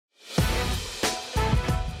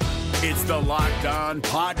It's the Locked On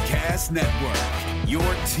Podcast Network, your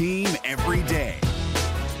team every day.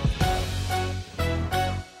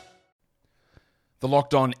 The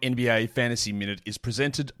Locked On NBA Fantasy Minute is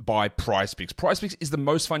presented by PrizePicks. PrizePicks is the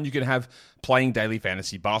most fun you can have playing daily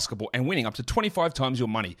fantasy basketball and winning up to 25 times your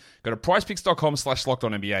money. Go to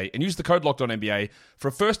prizepicks.com/LockedOnNBA and use the code LockedOnNBA for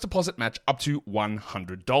a first deposit match up to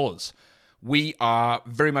 $100. We are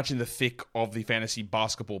very much in the thick of the fantasy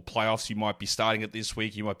basketball playoffs. You might be starting it this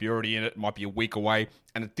week. You might be already in it. It might be a week away.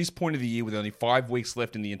 And at this point of the year, with only 5 weeks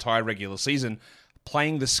left in the entire regular season,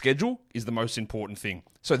 playing the schedule is the most important thing.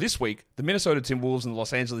 So this week, the Minnesota Timberwolves and the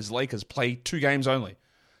Los Angeles Lakers play 2 games only.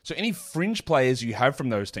 So any fringe players you have from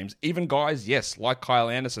those teams, even guys, yes, like Kyle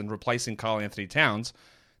Anderson replacing Karl Anthony Towns,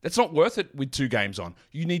 that's not worth it with 2 games on.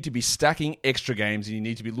 You need to be stacking extra games, and you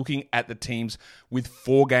need to be looking at the teams with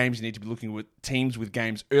 4 games. You need to be looking at teams with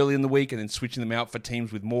games early in the week and then switching them out for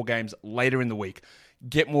teams with more games later in the week.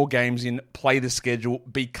 Get more games in, play the schedule,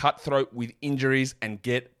 be cutthroat with injuries, and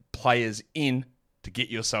get players in to get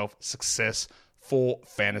yourself success for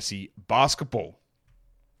fantasy basketball.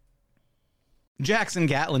 Jackson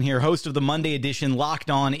Gatlin here, host of the Monday edition Locked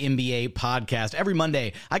On NBA podcast. Every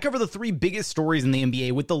Monday, I cover the 3 biggest stories in the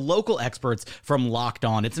NBA with the local experts from Locked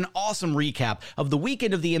On. It's an awesome recap of the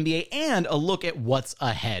weekend of the NBA and a look at what's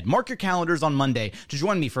ahead. Mark your calendars on Monday to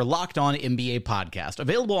join me for Locked On NBA podcast,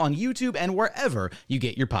 available on YouTube and wherever you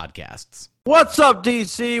get your podcasts. What's up,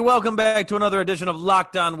 DC? Welcome back to another edition of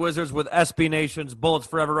Locked On Wizards with SB Nation's Bullets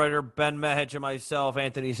Forever writer Ben Mehich and myself,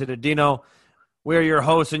 Anthony Cittadino. We're your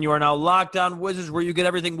hosts, and you are now Locked On Wizards, where you get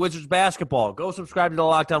everything Wizards basketball. Go subscribe to the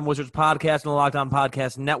Locked On Wizards podcast and the Locked On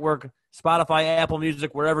Podcast Network, Spotify, Apple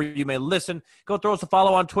Music, wherever you may listen. Go throw us a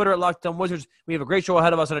follow on Twitter at Locked On Wizards. We have a great show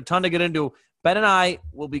ahead of us and a ton to get into. Ben and I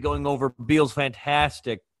will be going over Beal's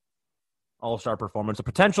fantastic All-Star performance, a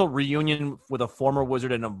potential reunion with a former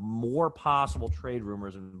Wizard, and a more possible trade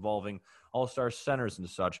rumors involving All-Star centers and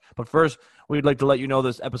such. But first, we'd like to let you know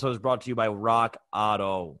this episode is brought to you by Rock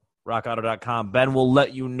Auto. RockAuto.com. Ben will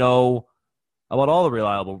let you know about all the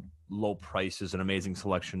reliable low prices and amazing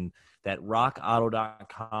selection that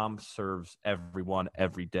RockAuto.com serves everyone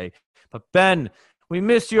every day. But Ben, we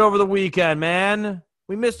missed you over the weekend, man.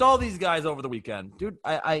 We missed all these guys over the weekend. Dude,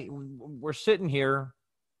 we're sitting here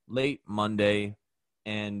late Monday,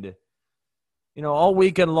 and all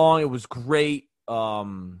weekend long it was great.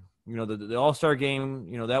 The All-Star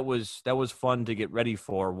game, that was fun to get ready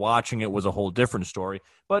for. Watching it was a whole different story.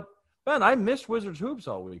 But Ben, I missed Wizards hoops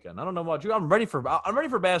all weekend. I don't know about you. I'm ready for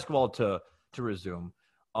basketball to resume.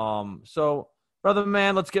 So, brother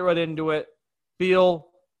man, let's get right into it. Beal,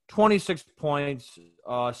 26 points,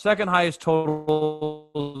 second highest total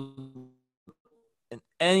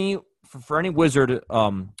for any Wizard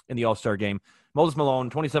in the All-Star game. Moses Malone,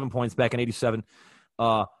 27 points back in 87.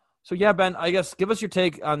 So, yeah, Ben, I guess give us your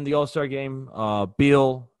take on the All-Star game.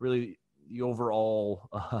 Beal, really the overall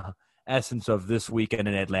essence of this weekend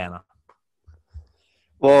in Atlanta.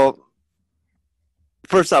 Well,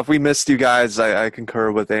 first off, we missed you guys. I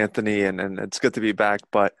concur with Anthony, and it's good to be back.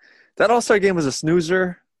 But that All-Star game was a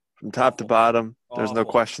snoozer from top to bottom. There's no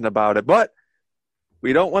question about it. But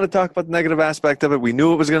we don't want to talk about the negative aspect of it. We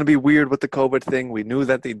knew it was going to be weird with the COVID thing. We knew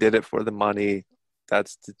that they did it for the money.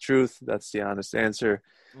 That's the truth. That's the honest answer.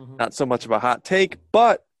 Mm-hmm. Not so much of a hot take,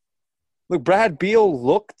 but look, Brad Beal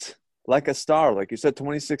looked like a star. Like you said,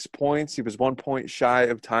 26 points. He was 1 point shy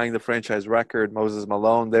of tying the franchise record. Moses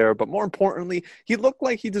Malone there. But more importantly, he looked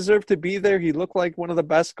like he deserved to be there. He looked like one of the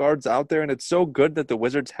best guards out there. And it's so good that the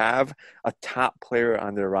Wizards have a top player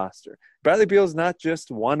on their roster. Bradley Beal is not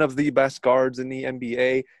just one of the best guards in the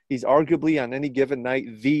NBA. He's arguably, on any given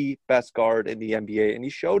night, the best guard in the NBA, and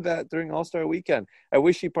he showed that during All-Star Weekend. I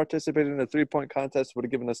wish he participated in a three-point contest. Would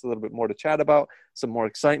have given us a little bit more to chat about, some more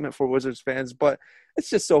excitement for Wizards fans, but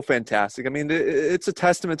it's just so fantastic. I mean, it's a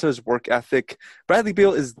testament to his work ethic. Bradley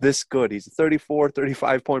Beal is this good. He's a 34,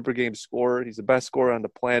 35-point-per-game scorer. He's the best scorer on the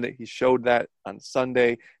planet. He showed that on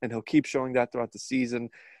Sunday, and he'll keep showing that throughout the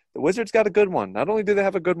season. The Wizards got a good one. Not only do they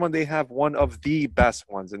have a good one, they have one of the best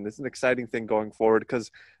ones, and it's an exciting thing going forward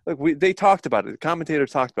because they talked about it. The commentator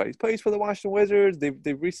talked about it. He plays for the Washington Wizards.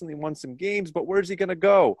 They've recently won some games, but where's he going to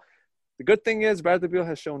go? The good thing is Bradley Beal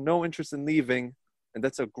has shown no interest in leaving, and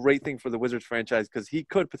that's a great thing for the Wizards franchise because he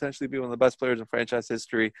could potentially be one of the best players in franchise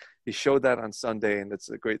history. He showed that on Sunday, and it's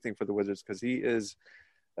a great thing for the Wizards because he is –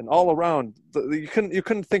 and all around, you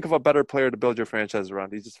couldn't think of a better player to build your franchise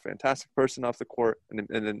around. He's just a fantastic person off the court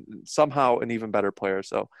and somehow an even better player.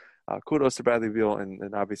 So kudos to Bradley Beal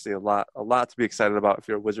and obviously a lot to be excited about if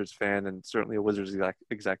you're a Wizards fan and certainly a Wizards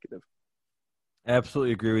executive.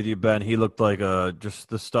 Absolutely agree with you, Ben. He looked like just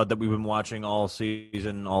the stud that we've been watching all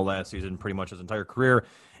season, all last season, pretty much his entire career.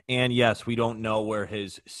 And yes, we don't know where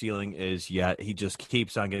his ceiling is yet. He just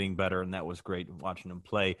keeps on getting better, and that was great watching him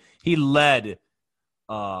play. He led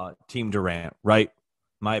Team Durant, right?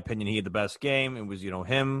 My opinion, he had the best game. It was,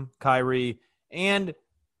 him, Kyrie, and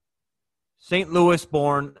St. Louis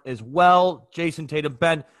born as well, Jason Tatum.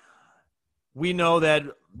 Ben, we know that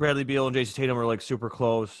Bradley Beal and Jason Tatum are like super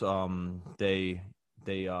close. They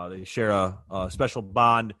share a special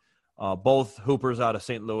bond. Both Hoopers out of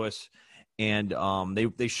St. Louis, and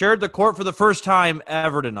they shared the court for the first time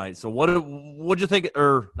ever tonight. So what did you think?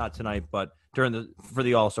 Or not tonight, but for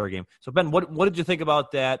the All-Star game. So Ben, what did you think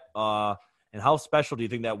about that? And how special do you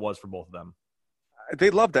think that was for both of them? They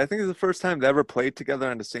loved it. I think it's the first time they ever played together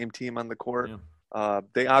on the same team on the court. Yeah.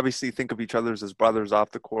 They obviously think of each other as brothers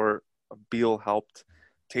off the court. Beal helped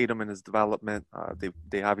Tatum in his development.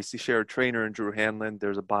 They obviously share a trainer in Drew Hanlon.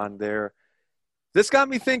 There's a bond there. This got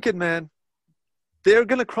me thinking, man. They're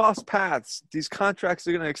going to cross paths. These contracts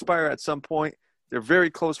are going to expire at some point. They're very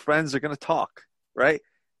close friends. They're going to talk, right?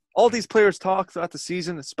 All these players talk throughout the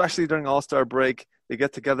season, especially during All-Star break. They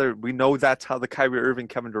get together. We know that's how the Kyrie Irving,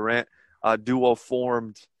 Kevin Durant duo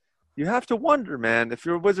formed. You have to wonder, man, if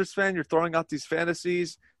you're a Wizards fan, you're throwing out these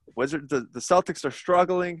fantasies. The Celtics are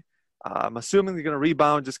struggling. I'm assuming they're going to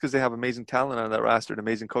rebound just because they have amazing talent on that roster and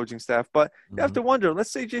amazing coaching staff. But you have to wonder,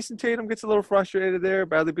 let's say Jason Tatum gets a little frustrated there.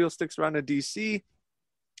 Bradley Beal sticks around in D.C.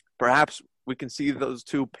 Perhaps we can see those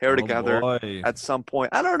two pair together at some point.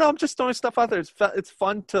 I don't know. I'm just throwing stuff out there. It's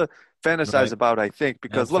fun to fantasize about, I think,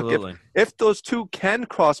 because, look, if those two can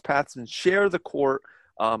cross paths and share the court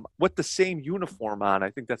with the same uniform on, I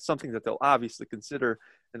think that's something that they'll obviously consider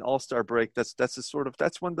an All-Star break. That's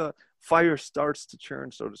when the fire starts to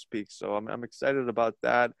churn, so to speak. So I'm excited about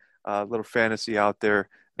that. Little fantasy out there.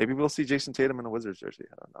 Maybe we'll see Jason Tatum in a Wizards jersey.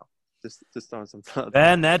 I don't know. Just throwing some thoughts.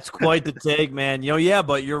 Ben, that's quite the take, man. Yeah,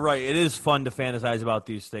 but you're right. It is fun to fantasize about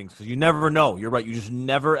these things because you never know. You're right. You just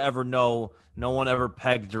never ever know. No one ever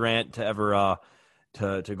pegged Durant to ever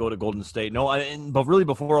to go to Golden State. No, but really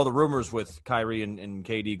before all the rumors with Kyrie and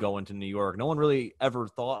KD going to New York, no one really ever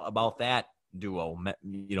thought about that duo,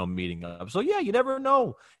 meeting up. So yeah, you never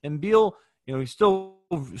know. And Beal, he's still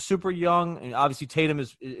super young, and obviously Tatum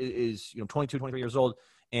is 22, 23 years old,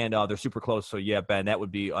 and they're super close. So yeah, Ben, that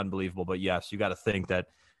would be unbelievable. But yes, you got to think that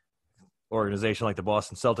organization like the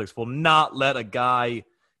Boston Celtics will not let a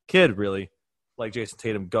kid really like Jason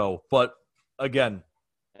Tatum go. But again,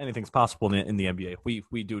 anything's possible in the NBA.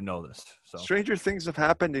 We do know this. So stranger things have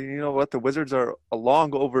happened, and you know what? The Wizards are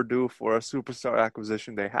long overdue for a superstar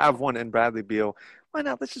acquisition. They have one in Bradley Beal. Why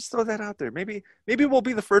not? Let's just throw that out there. Maybe we'll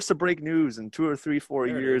be the first to break news in 2 or 3, 4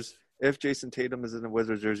 years. If Jason Tatum is in a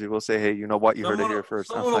Wizards jersey, we'll say, hey, you know what? You heard it here first.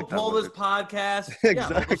 Someone will pull this podcast.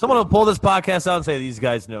 Exactly. Yeah, someone will pull this podcast out and say, these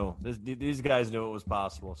guys knew. These guys knew it was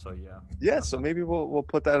possible. So, yeah. Yeah, so maybe we'll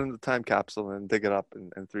put that in the time capsule and dig it up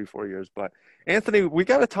in 3, 4 years. But, Anthony, we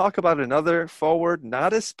got to talk about another forward,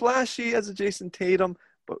 not as splashy as a Jason Tatum,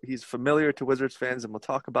 but he's familiar to Wizards fans, and we'll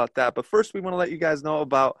talk about that. But first, we want to let you guys know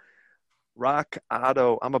about Rock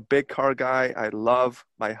Auto. I'm a big car guy. I love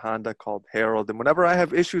my Honda called Harold. And whenever I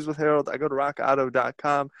have issues with Harold, I go to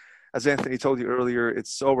rockauto.com. As Anthony told you earlier,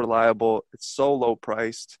 it's so reliable. It's so low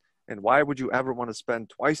priced. And why would you ever want to spend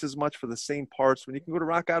twice as much for the same parts when you can go to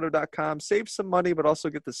rockauto.com, save some money, but also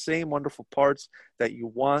get the same wonderful parts that you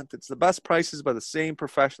want? It's the best prices by the same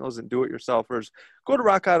professionals and do-it-yourselfers. Go to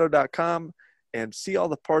rockauto.com and see all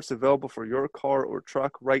the parts available for your car or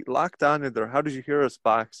truck. Right, locked on in their How Did You Hear Us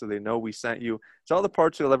box so they know we sent you. It's all the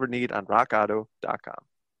parts you'll ever need on rockauto.com.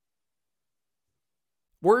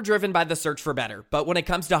 We're driven by the search for better, but when it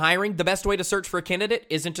comes to hiring, the best way to search for a candidate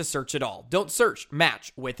isn't to search at all. Don't search,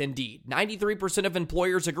 match with Indeed. 93% of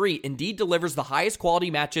employers agree Indeed delivers the highest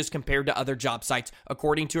quality matches compared to other job sites,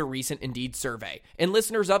 according to a recent Indeed survey. And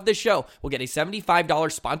listeners of this show will get a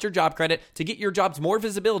 $75 sponsored job credit to get your jobs more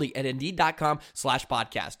visibility at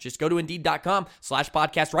Indeed.com/podcast. Just go to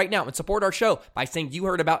Indeed.com/podcast right now and support our show by saying you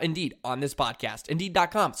heard about Indeed on this podcast.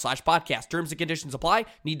 Indeed.com/podcast. Terms and conditions apply.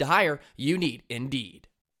 Need to hire? You need Indeed.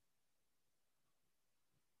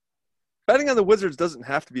 Betting on the Wizards doesn't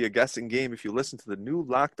have to be a guessing game if you listen to the new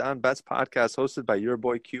Locked On Bets podcast hosted by your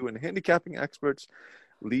boy Q and handicapping experts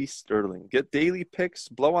Lee Sterling. Get daily picks,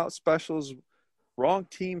 blowout specials, wrong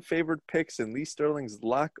team favored picks, and Lee Sterling's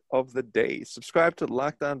lock of the day. Subscribe to the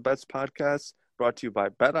Locked On Bets podcast brought to you by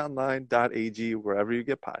betonline.ag, wherever you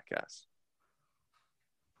get podcasts.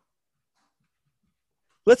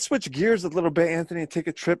 Let's switch gears a little bit, Anthony, and take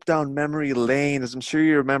a trip down memory lane. As I'm sure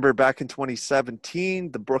you remember, back in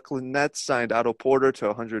 2017, the Brooklyn Nets signed Otto Porter to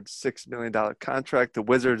a $106 million contract. The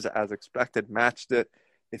Wizards, as expected, matched it.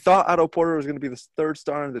 They thought Otto Porter was going to be the third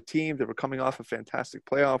star on the team. They were coming off a fantastic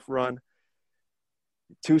playoff run.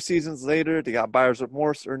 2 seasons later, they got buyer's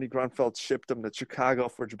remorse. Ernie Grunfeld shipped them to Chicago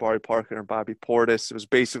for Jabari Parker and Bobby Portis. It was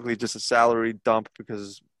basically just a salary dump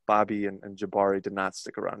because Bobby and Jabari did not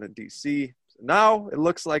stick around in D.C. Now it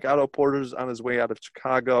looks like Otto Porter's on his way out of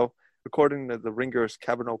Chicago. According to the Ringer's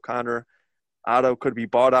Kevin O'Connor, Otto could be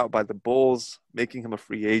bought out by the Bulls, making him a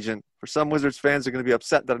free agent. For some Wizards fans, they're going to be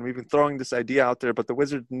upset that I'm even throwing this idea out there, but the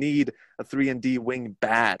Wizards need a 3-and-D wing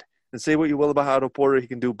bad. And say what you will about Otto Porter, he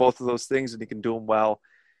can do both of those things, and he can do them well.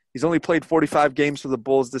 He's only played 45 games for the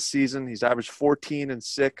Bulls this season. He's averaged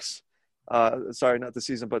 14-6. Sorry, not this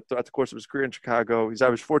season, but throughout the course of his career in Chicago. He's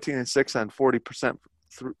averaged 14-6 on 40%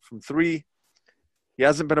 from three. He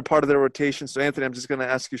hasn't been a part of their rotation. So, Anthony, I'm just going to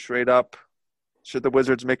ask you straight up, should the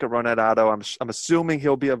Wizards make a run at Otto? I'm assuming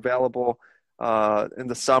he'll be available in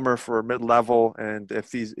the summer for mid-level. And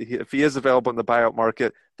if he is available in the buyout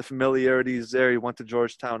market, the familiarity is there. He went to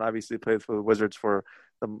Georgetown, obviously played for the Wizards for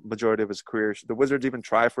the majority of his career. Should the Wizards even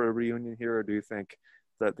try for a reunion here, or do you think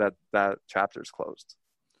that chapter is closed?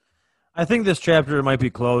 I think this chapter might be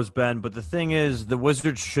closed, Ben, but the thing is the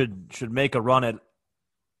Wizards should make a run at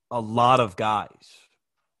a lot of guys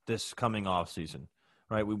this coming off season,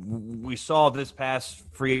 right? We saw this past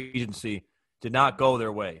free agency did not go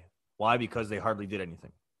their way. Why? Because they hardly did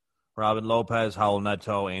anything. Robin Lopez, Howell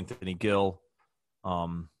Neto, Anthony Gill,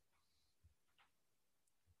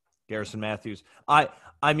 Garrison Matthews.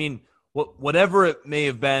 I mean, whatever it may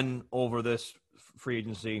have been over this free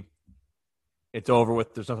agency, it's over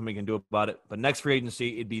with. There's nothing we can do about it. But next free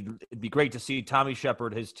agency, it'd be great to see Tommy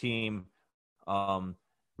Shepard, his team,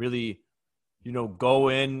 really, go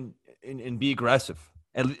in and be aggressive,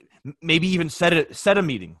 and maybe even set a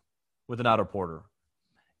meeting with an Otto Porter.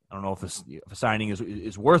 I don't know if a signing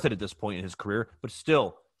is worth it at this point in his career, but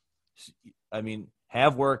still, I mean,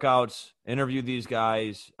 have workouts, interview these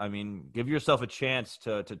guys. I mean, give yourself a chance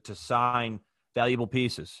to sign valuable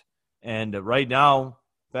pieces. And right now,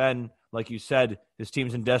 Ben, like you said, his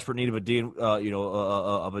team's in desperate need of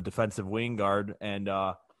a defensive wing guard. And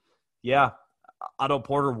Otto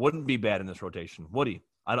Porter wouldn't be bad in this rotation, would he?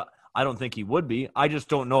 I don't think he would be. I just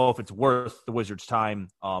don't know if it's worth the Wizards' time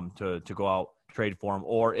to go out trade for him,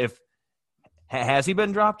 or if has he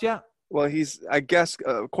been dropped yet? Well, I guess,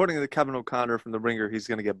 according to Kevin O'Connor from the Ringer, he's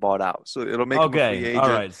going to get bought out. So it'll make him a free agent. All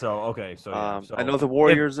right. So I know the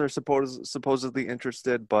Warriors are supposedly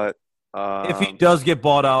interested, but if he does get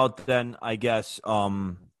bought out, then I guess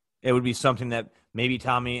it would be something that maybe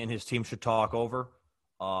Tommy and his team should talk over.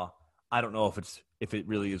 I don't know if it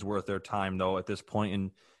really is worth their time, though, at this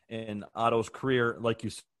point in Otto's career. Like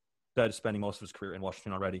you said, spending most of his career in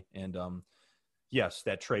Washington already. And yes,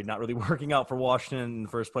 that trade not really working out for Washington in the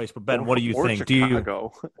first place. But Ben, what do you think?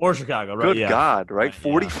 Chicago. Or Chicago, right? Good God, right?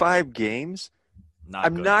 45 games.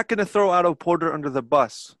 I'm not going to throw Otto Porter under the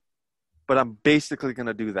bus, but I'm basically going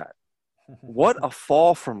to do that. What a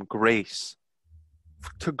fall from grace.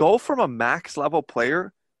 To go from a max level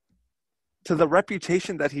player to the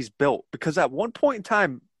reputation that he's built. Because at one point in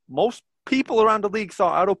time, most people around the league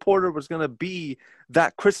thought Otto Porter was going to be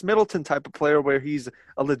that Chris Middleton type of player where he's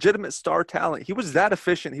a legitimate star talent. He was that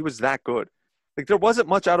efficient. He was that good. Like, there wasn't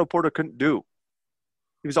much Otto Porter couldn't do.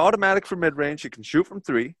 He was automatic for mid-range. He can shoot from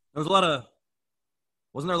three. Wasn't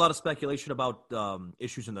there a lot of speculation about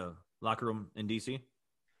issues in the locker room in D.C.?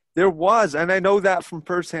 There was, and I know that from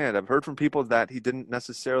firsthand. I've heard from people that he didn't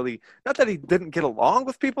necessarily – not that he didn't get along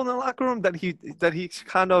with people in the locker room, that he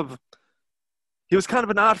was kind of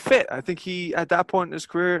an odd fit. I think he, at that point in his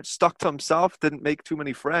career, stuck to himself, didn't make too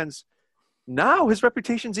many friends. Now his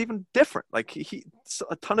reputation's even different. Like,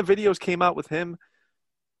 a ton of videos came out with him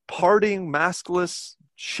partying, maskless,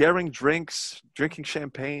 sharing drinks, drinking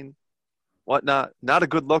champagne, whatnot. Not a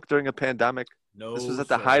good look during a pandemic. No, this was at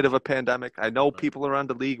the height of a pandemic. I know people around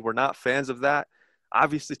the league were not fans of that.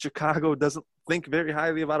 Obviously, Chicago doesn't think very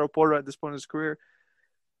highly of Otto Porter at this point in his career.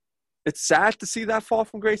 It's sad to see that fall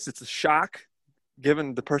from grace. It's a shock,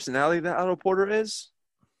 given the personality that Otto Porter is.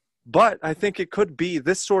 But I think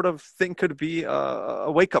this sort of thing could be a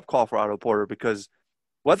wake-up call for Otto Porter, because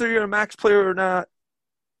whether you're a max player or not,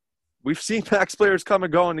 we've seen max players come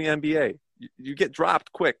and go in the NBA. You get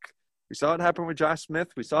dropped quick. We saw it happen with Josh Smith.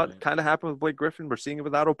 We saw it kind of happen with Blake Griffin. We're seeing it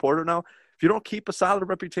with Otto Porter now. If you don't keep a solid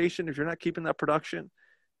reputation, if you're not keeping that production,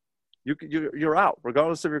 you're out,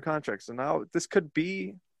 regardless of your contract. So now this could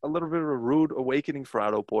be a little bit of a rude awakening for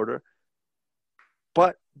Otto Porter.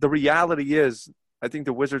 But the reality is I think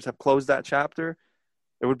the Wizards have closed that chapter.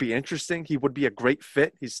 It would be interesting. He would be a great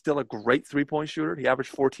fit. He's still a great three-point shooter. He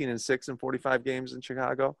averaged 14 and 6 in 45 games in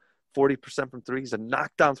Chicago, 40% from three. He's a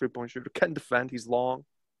knockdown three-point shooter. Can defend. He's long.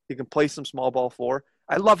 He can play some small ball floor.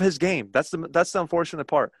 I love his game. That's the unfortunate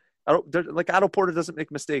part. Otto Porter doesn't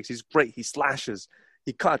make mistakes. He's great. He slashes.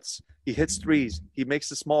 He cuts. He hits threes. He makes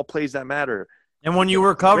the small plays that matter. And when you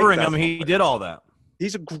were covering him, he did all that.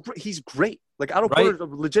 He's great. Like Otto Porter is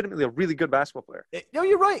legitimately a really good basketball player. No,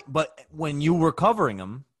 you're right. But when you were covering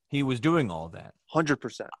him, he was doing all that.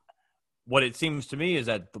 100%. What it seems to me is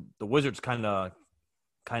that the Wizards kind of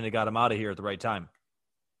got him out of here at the right time.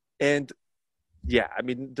 And yeah, I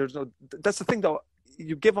mean, that's the thing though.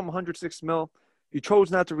 You give him 106 mil. You chose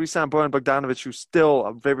not to re-sign Bojan Bogdanovic, who's still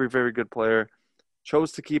a very, very good player.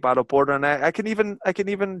 Chose to keep Otto Porter, and I can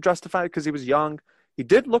even justify it because he was young. He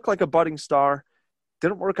did look like a budding star.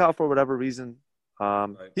 Didn't work out for whatever reason.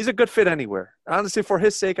 He's a good fit anywhere. Honestly, for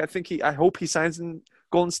his sake, I hope he signs in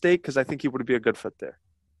Golden State because I think he would be a good fit there.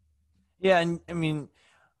 Yeah, and I mean,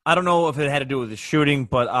 I don't know if it had to do with his shooting,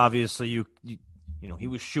 but obviously you know, he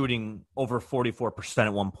was shooting over 44%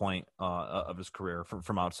 at one point of his career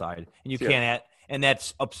from outside, and you can't and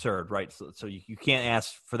that's absurd, right? So you can't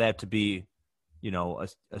ask for that to be, you know,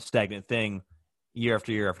 a stagnant thing year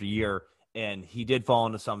after year after year. And he did fall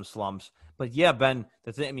into some slumps. But yeah, Ben,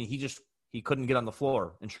 that's it. I mean, he couldn't get on the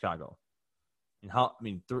floor in Chicago.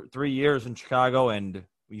 And 3 years in Chicago, and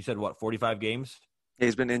you said what, 45 games? Yeah,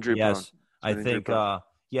 he's been injury prone. Yes, I think.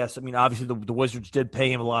 Yes, I mean, obviously the Wizards did pay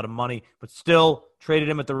him a lot of money, but still traded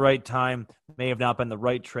him at the right time. May have not been the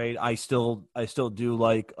right trade. I still do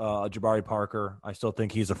like Jabari Parker. I still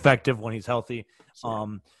think he's effective when he's healthy.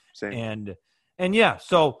 Same. And yeah,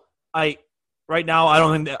 so right now I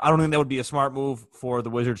don't think that would be a smart move for the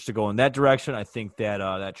Wizards to go in that direction. I think that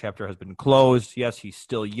that chapter has been closed. Yes, he's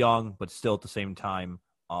still young, but still at the same time,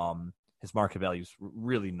 his market value is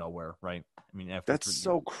really nowhere, right? I mean, that's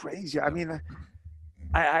so crazy. I mean,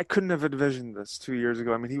 I couldn't have envisioned this 2 years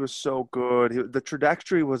ago. I mean, he was so good. The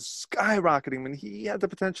trajectory was skyrocketing. I mean, he had the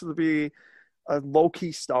potential to be a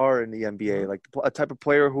low-key star in the NBA, like a type of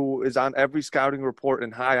player who is on every scouting report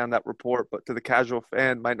and high on that report, but to the casual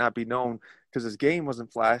fan might not be known because his game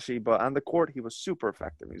wasn't flashy, but on the court, he was super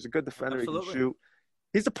effective. He was a good defender. Absolutely. He can shoot.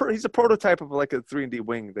 He's a prototype of like a 3-and-D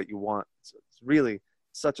wing that you want. So it's really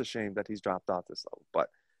such a shame that he's dropped off this level. But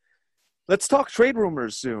let's talk trade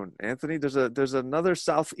rumors soon, Anthony. There's another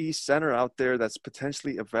Southeast center out there that's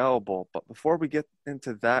potentially available. But before we get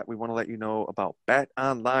into that, we want to let you know about Bet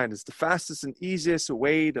Online. It's the fastest and easiest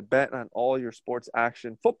way to bet on all your sports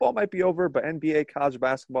action. Football might be over, but NBA, college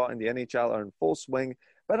basketball, and the NHL are in full swing.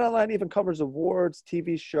 Bet Online even covers awards,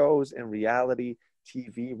 TV shows, and reality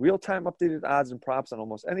TV. Real-time updated odds and props on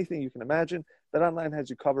almost anything you can imagine. BetOnline has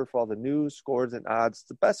you covered for all the news, scores, and odds. It's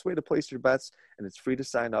the best way to place your bets, and it's free to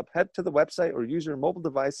sign up. Head to the website or use your mobile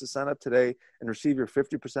device to sign up today and receive your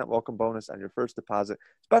 50% welcome bonus on your first deposit.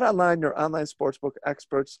 It's BetOnline, your online sportsbook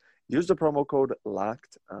experts. Use the promo code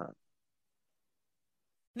LOCKEDON.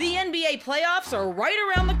 The NBA playoffs are right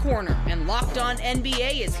around the corner, and Locked On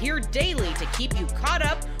NBA is here daily to keep you caught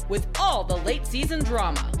up with all the late-season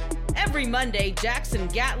drama. Every Monday, Jackson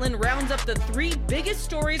Gatlin rounds up the 3 biggest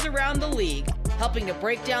stories around the league, helping to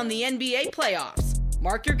break down the NBA playoffs.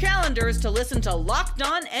 Mark your calendars to listen to Locked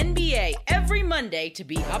On NBA every Monday to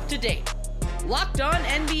be up to date. Locked On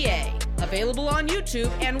NBA, available on YouTube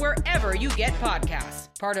and wherever you get podcasts.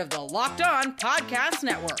 Part of the Locked On Podcast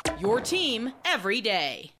Network, your team every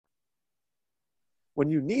day. When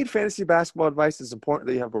you need fantasy basketball advice, it's important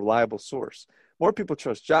that you have a reliable source. More people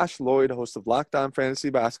trust Josh Lloyd, host of Locked On Fantasy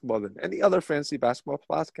Basketball, than any other fantasy basketball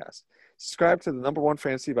podcast. Subscribe to the #1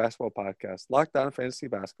 fantasy basketball podcast, Locked On Fantasy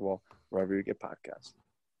Basketball, wherever you get podcasts.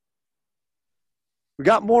 We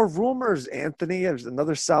got more rumors, Anthony. There's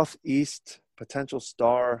another Southeast potential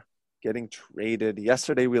star getting traded.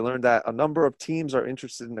 Yesterday, we learned that a number of teams are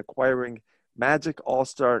interested in acquiring Magic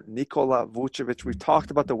All-Star Nikola Vucevic. We've talked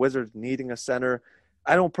about the Wizards needing a center.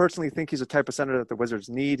 I don't personally think he's a type of center that the Wizards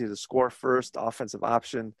need. He's a score-first offensive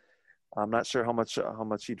option. I'm not sure how much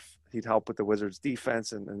he'd help with the Wizards'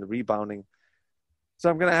 defense and the rebounding. So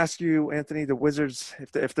I'm going to ask you, Anthony, the Wizards,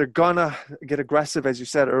 if they're going to get aggressive, as you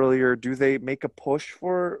said earlier, do they make a push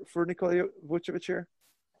for Nikola Vucevic here?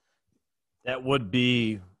 That would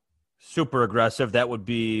be super aggressive. That would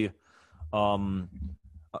be adding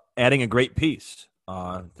a great piece.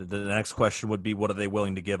 The next question would be, what are they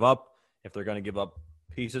willing to give up? If they're going to give up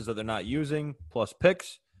pieces that they're not using, plus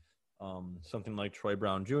picks, something like Troy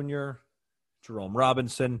Brown Jr., Jerome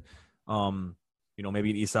Robinson,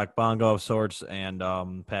 maybe an Isak Bongo of sorts and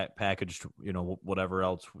packaged, whatever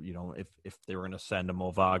else, if they were going to send a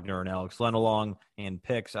Mo Wagner and Alex Len along and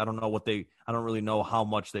picks. I don't really know how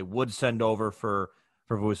much they would send over for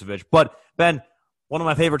Vucevic. But Ben, one of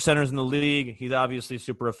my favorite centers in the league. He's obviously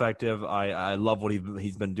super effective. I love what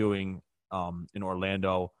he's been doing in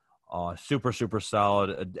Orlando. Super, super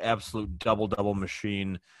solid, an absolute double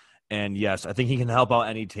machine. And yes, I think he can help out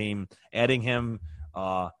any team. Adding him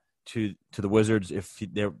to the Wizards, if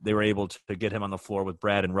they were able to get him on the floor with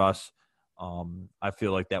Brad and Russ, I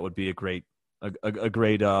feel like that would be a great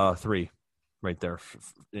three right there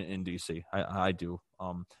in DC. I do.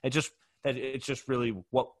 It's just really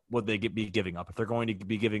what would they be giving up if they're going to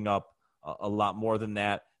be giving up a lot more than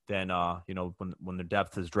that. Then when the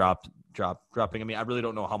depth is dropping. I mean, I really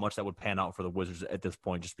don't know how much that would pan out for the Wizards at this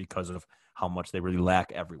point, just because of how much they really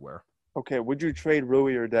lack everywhere. Okay, would you trade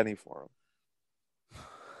Rui or Denny for him?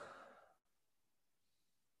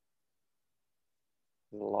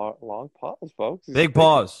 Long pause, folks. Big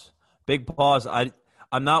pause.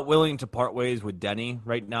 I'm not willing to part ways with Denny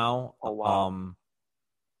right now. Oh, wow.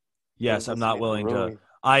 Yes, I'm not willing to.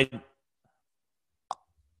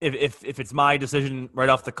 If it's my decision right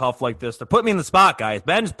off the cuff like this, they're putting me in the spot, guys.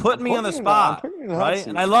 Ben's putting me on the spot, right?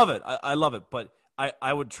 And I love it. I love it. But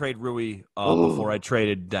I would trade Rui before I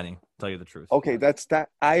traded Denny. Tell you the truth. Okay, that's that.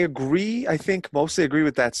 I agree. I think mostly agree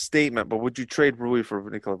with that statement. But would you trade Rui for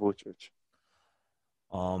Nikola Vucevic?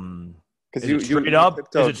 Because you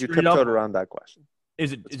tiptoed around that question.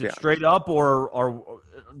 Is it straight up or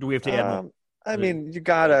do we have to add more? I mean, you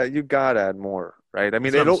gotta add more, right? I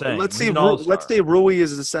mean, let's say Rui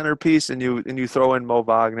is the centerpiece, and you throw in Mo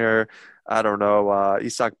Wagner, I don't know,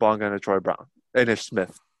 Isak Bonga and Troy Brown and Ish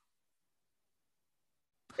Smith,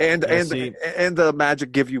 and the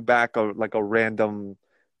Magic give you back a random,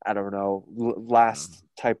 I don't know, last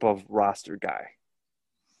type of roster guy.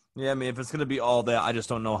 Yeah, I mean, if it's going to be all that, I just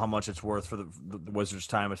don't know how much it's worth for the Wizards'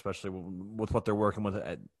 time, especially with what they're working with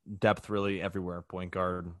at depth, really everywhere. Point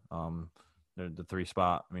guard, the three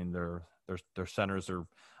spot. I mean, their centers are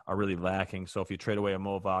really lacking. So if you trade away a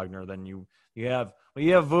Mo Wagner, then you have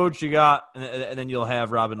Vooch, and then you'll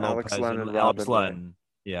have Robin Lopez and Alex Len.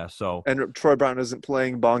 Yeah. So and Troy Brown isn't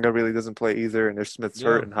playing. Bonga really doesn't play either, and there's Smith's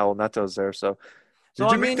hurt, and Howell Neto's there. So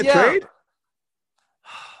did you make the trade?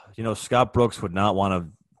 Scott Brooks would not want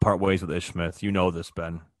to part ways with Ish Smith. You know this,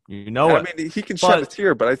 Ben. You know it. I mean, he can shed a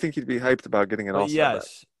tear, but I think he'd be hyped about getting an all-star.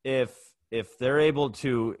 Yes, if they're able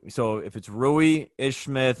to. So if it's Rui, Ish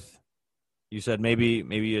Smith, you said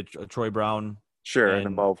maybe a Troy Brown, sure, and a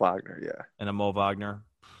Mo Wagner, yeah, and a Mo Wagner.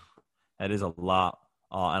 That is a lot,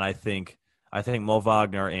 and I think Mo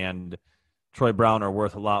Wagner and Troy Brown are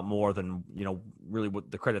worth a lot more than really what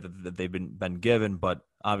the credit that they've been given. But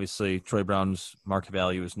obviously, Troy Brown's market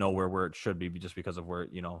value is nowhere where it should be, just because of where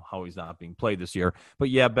how he's not being played this year. But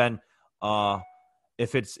yeah, Ben,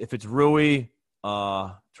 if it's Rui,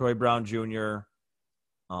 Troy Brown Jr.,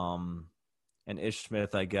 and Ish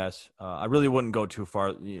Smith, I guess I really wouldn't go too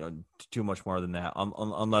far, too much more than that,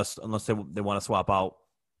 unless they want to swap out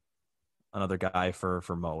another guy for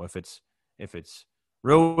Mo. If it's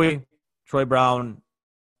Rui, Troy Brown,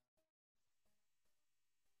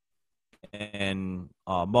 and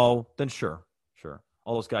Mo, then sure.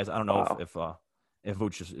 All those guys. I don't know if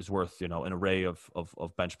Vooch is worth an array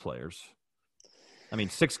of bench players. I mean,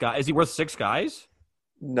 6 guys. Is he worth 6 guys?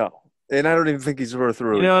 No, and I don't even think he's worth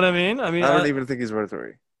Rui. You know what I mean? I don't even think he's worth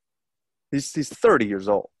Rui. He's 30 years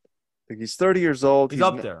old. I think he's 30 years old. He's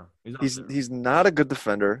up there. He's not a good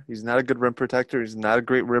defender. He's not a good rim protector. He's not a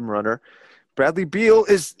great rim runner. Bradley Beal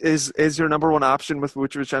is your number one option with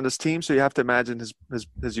Vucevic on this team, so you have to imagine his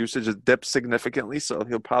usage has dipped significantly. So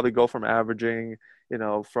he'll probably go from averaging,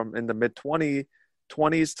 from in the mid-20s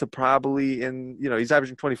to probably he's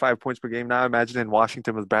averaging 25 points per game now. Imagine in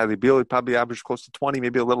Washington with Bradley Beal, he'd probably average close to 20,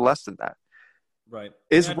 maybe a little less than that. Right.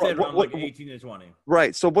 Like 18 to 20.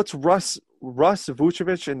 Right. So what's Russ,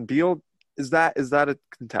 Vucevic, and Beal? Is that a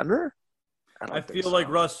contender? I feel like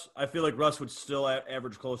Russ would still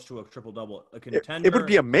average close to a triple-double. A contender. It would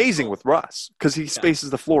be amazing with Russ because he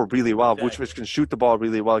spaces the floor really well. Exactly. Vucevic can shoot the ball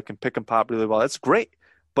really well. He can pick and pop really well. That's great.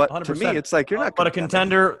 But 100%. To me, it's like you're not. But a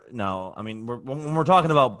contender, no. I mean, when we're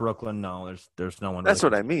talking about Brooklyn, no, there's no one. That's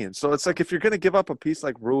what I mean. So it's like if you're going to give up a piece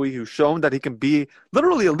like Rui, who's shown that he can be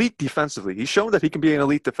literally elite defensively. He's shown that he can be an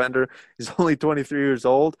elite defender. He's only 23 years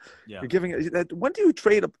old. Yeah. You're giving. When do you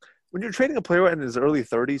trade when you're trading a player in his early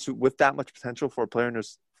 30s with that much potential for a player in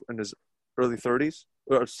his early 30s?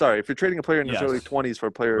 Or sorry, if you're trading a player in his early 20s for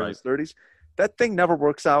a player in his 30s, that thing never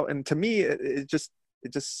works out. And to me, it just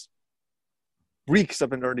reeks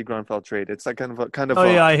of an Ernie Grunfeld trade. It's like kind of. Oh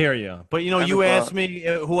yeah, I hear you. But you of, asked me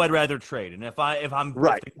who I'd rather trade, and if it comes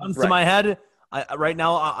right. to my head, right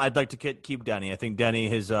now I'd like to keep Denny. I think Denny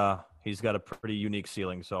he's got a pretty unique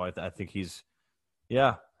ceiling, so I think he's.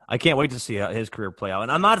 Yeah, I can't wait to see his career play out.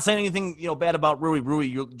 And I'm not saying anything bad about Rui.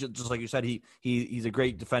 Rui, just like you said, he's a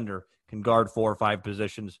great defender, can guard 4 or 5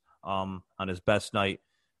 positions on his best night.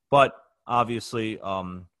 But obviously,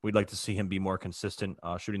 we'd like to see him be more consistent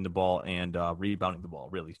shooting the ball and rebounding the ball.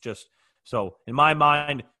 Really, just so in my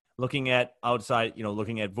mind, looking at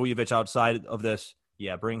Vujovic outside of this,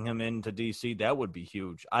 bring him into DC. That would be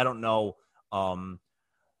huge. I don't know.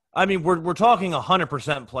 I mean, we're talking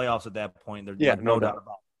 100% playoffs at that point. There's no doubt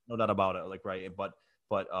about it. Like, right.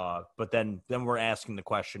 But then we're asking the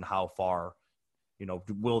question, how far,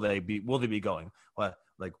 will they be going?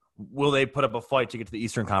 Will they put up a fight to get to the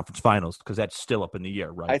Eastern Conference Finals? Because that's still up in the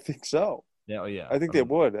air, right? I think so. Yeah. I think they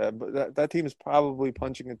would. But that team is probably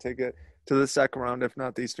punching a ticket to the second round, if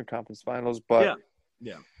not the Eastern Conference Finals. But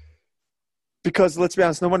yeah. Because let's be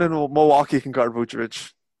honest, no one in Milwaukee can guard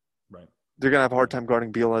Vujovic. Right. They're going to have a hard time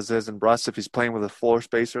guarding Beal as is, and Russ, if he's playing with a floor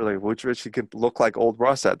spacer like Vujovic, he could look like old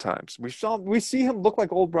Russ at times. We see him look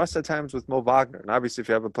like old Russ at times with Mo Wagner. And obviously, if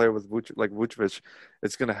you have a player with like Vujovic,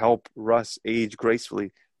 it's going to help Russ age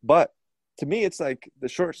gracefully. But to me, it's like the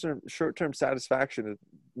short-term satisfaction of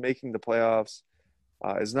making the playoffs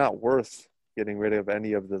is not worth getting rid of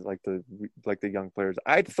any of the young players.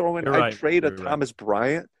 I'd throw in. I'd trade a Thomas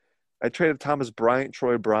Bryant. I traded Thomas Bryant,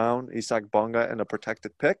 Troy Brown, Isak Bonga, and a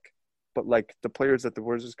protected pick. But like the players that the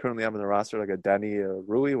Wizards currently have on the roster, like a Denny or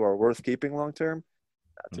Rui, who are worth keeping long term.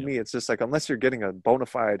 To me, it's just like unless you're getting a bona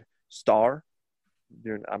fide star,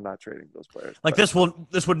 I'm not trading those players. Like this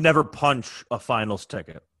would never punch a finals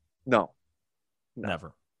ticket. No.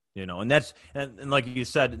 Never. And that's and like you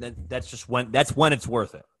said, that's when it's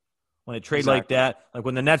worth it. When they trade like that, like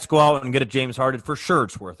when the Nets go out and get a James Harden, for sure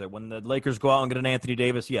it's worth it. When the Lakers go out and get an Anthony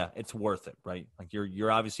Davis, it's worth it, right? Like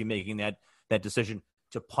you're obviously making that decision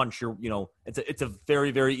to punch your, it's a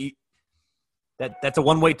very, very that's a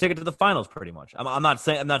one-way ticket to the finals, pretty much. I'm not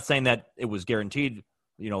saying that it was guaranteed,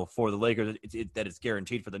 for the Lakers. That it's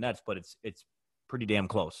guaranteed for the Nets, but it's pretty damn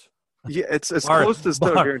close. Yeah, it's as close to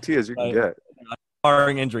still a guarantee as you can get.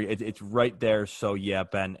 Barring injury, it's right there. So yeah,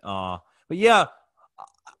 Ben. But yeah,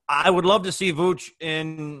 I would love to see Vooch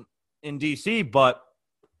in DC, but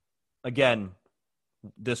again,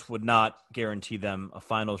 this would not guarantee them a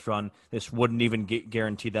finals run. This wouldn't even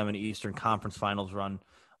guarantee them an Eastern Conference Finals run.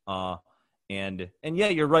 And yeah,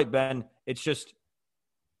 you're right, Ben. It's just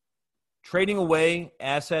trading away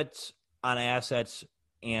assets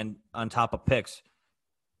and on top of picks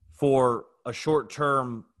for a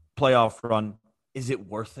short-term playoff run. Is it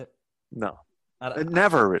worth it? No. It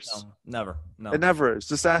never is. No. It never is.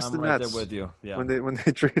 Just ask the Nets. There with you. Yeah. When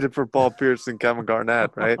they traded for Paul Pierce and Kevin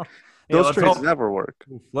Garnett, right? Those trades never work.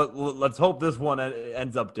 Let's hope this one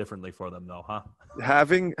ends up differently for them, though, huh?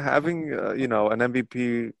 Having an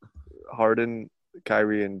MVP, Harden,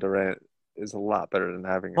 Kyrie, and Durant is a lot better than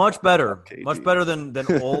having much better than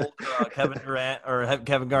old Kevin Durant or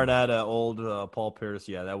Kevin Garnett, old Paul Pierce.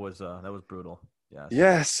 Yeah, that was brutal. Yes.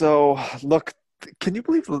 Yeah. So look. Can you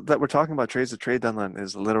believe that we're talking about trades? The trade deadline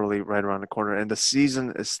is literally right around the corner, and the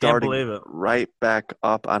season is starting right back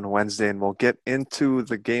up on Wednesday, and we'll get into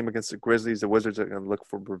the game against the Grizzlies. The Wizards are going to look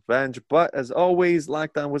for revenge, but as always,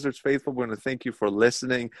 Locked On Wizards faithful, we're going to thank you for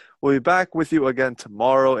listening. We'll be back with you again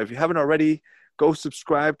tomorrow. If you haven't already, go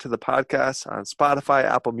subscribe to the podcast on Spotify,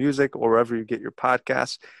 Apple Music, or wherever you get your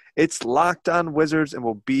podcasts. It's Locked On Wizards, and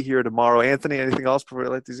we'll be here tomorrow. Anthony, anything else before we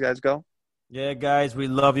let these guys go? Yeah, guys, we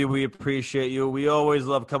love you. We appreciate you. We always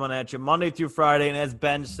love coming at you Monday through Friday. And as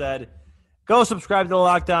Ben said, go subscribe to the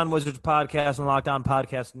Locked On Wizards podcast and Locked On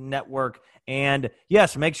Podcast Network. And,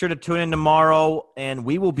 yes, make sure to tune in tomorrow. And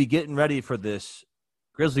we will be getting ready for this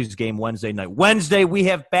Grizzlies game Wednesday night. Wednesday, we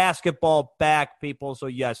have basketball back, people. So,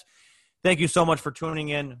 yes, thank you so much for tuning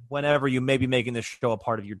in whenever you may be making this show a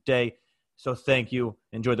part of your day. So, thank you.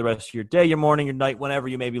 Enjoy the rest of your day, your morning, your night, whenever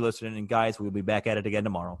you may be listening. And, guys, we'll be back at it again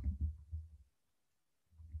tomorrow.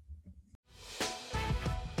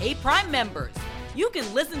 Hey, Prime members, you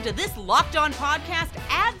can listen to this Locked On podcast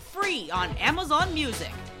ad-free on Amazon Music.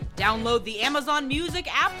 Download the Amazon Music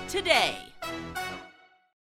app today.